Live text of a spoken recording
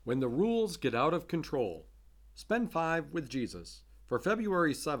When the Rules Get Out of Control. Spend 5 with Jesus for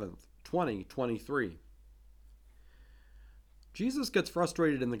February 7th, 2023. Jesus gets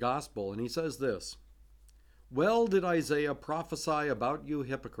frustrated in the gospel and he says this: "Well did Isaiah prophesy about you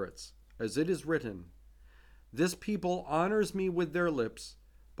hypocrites, as it is written, 'This people honors me with their lips,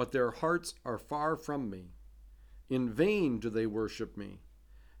 but their hearts are far from me. In vain do they worship me,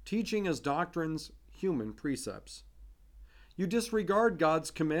 teaching as doctrines human precepts.' You disregard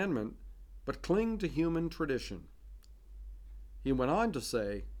God's commandment, but cling to human tradition." He went on to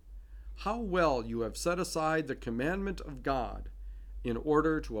say, "How well you have set aside the commandment of God in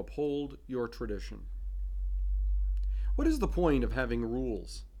order to uphold your tradition." What is the point of having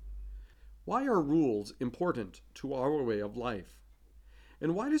rules? Why are rules important to our way of life?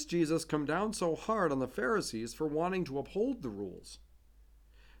 And why does Jesus come down so hard on the Pharisees for wanting to uphold the rules?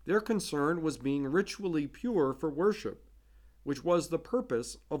 Their concern was being ritually pure for worship, which was the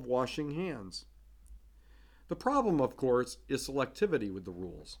purpose of washing hands. The problem, of course, is selectivity with the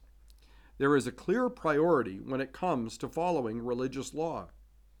rules. There is a clear priority when it comes to following religious law.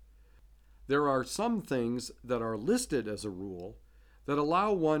 There are some things that are listed as a rule that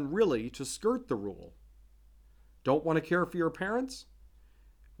allow one really to skirt the rule. Don't want to care for your parents?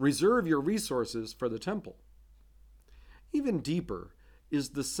 Reserve your resources for the temple. Even deeper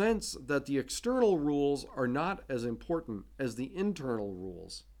is the sense that the external rules are not as important as the internal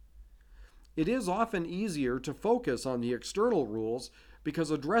rules. It is often easier to focus on the external rules because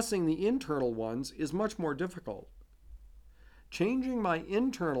addressing the internal ones is much more difficult. Changing my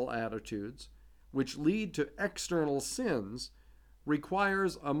internal attitudes, which lead to external sins,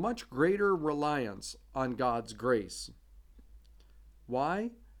 requires a much greater reliance on God's grace.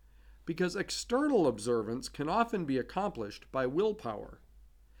 Why? Because external observance can often be accomplished by willpower.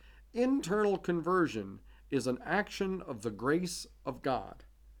 Internal conversion is an action of the grace of God.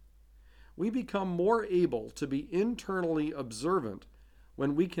 We become more able to be internally observant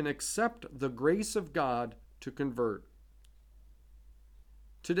when we can accept the grace of God to convert.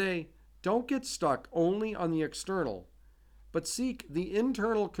 Today, don't get stuck only on the external, but seek the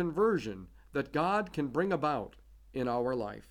internal conversion that God can bring about in our life.